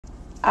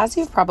As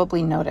you've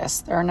probably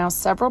noticed, there are now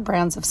several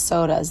brands of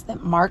sodas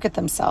that market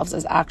themselves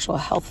as actual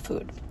health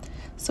food.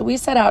 So we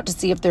set out to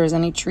see if there is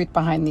any truth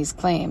behind these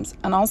claims,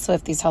 and also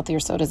if these healthier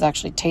sodas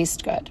actually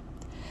taste good.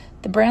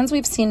 The brands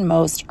we've seen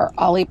most are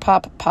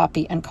Olipop,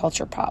 Poppy, and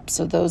Culture Pop,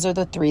 so those are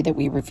the three that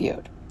we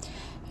reviewed.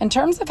 In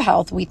terms of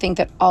health, we think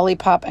that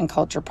Olipop and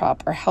Culture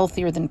Pop are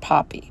healthier than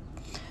Poppy,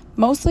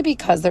 mostly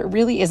because there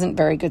really isn't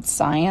very good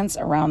science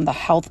around the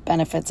health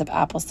benefits of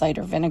apple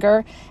cider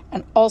vinegar,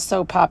 and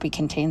also Poppy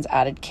contains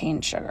added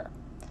cane sugar.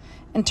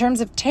 In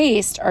terms of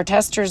taste, our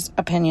testers'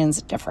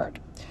 opinions differed.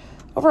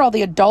 Overall,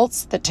 the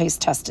adults that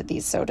taste tested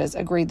these sodas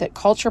agreed that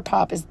Culture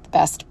Pop is the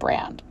best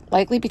brand,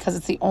 likely because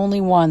it's the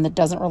only one that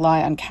doesn't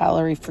rely on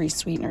calorie-free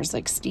sweeteners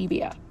like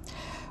stevia.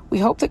 We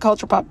hope that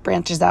Culture Pop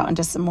branches out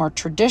into some more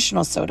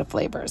traditional soda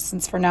flavors,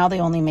 since for now they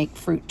only make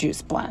fruit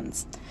juice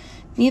blends.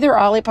 Neither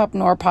Olipop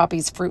nor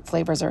Poppy's fruit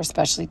flavors are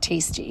especially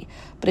tasty,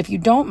 but if you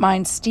don't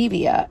mind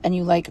stevia and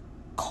you like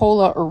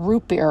cola or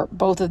root beer,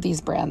 both of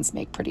these brands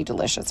make pretty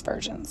delicious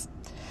versions.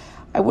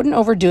 I wouldn't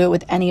overdo it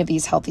with any of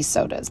these healthy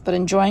sodas, but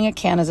enjoying a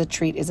can as a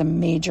treat is a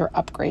major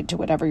upgrade to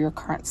whatever your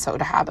current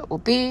soda habit will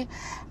be,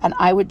 and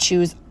I would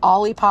choose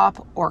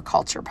Olipop or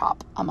Culture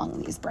Pop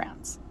among these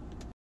brands.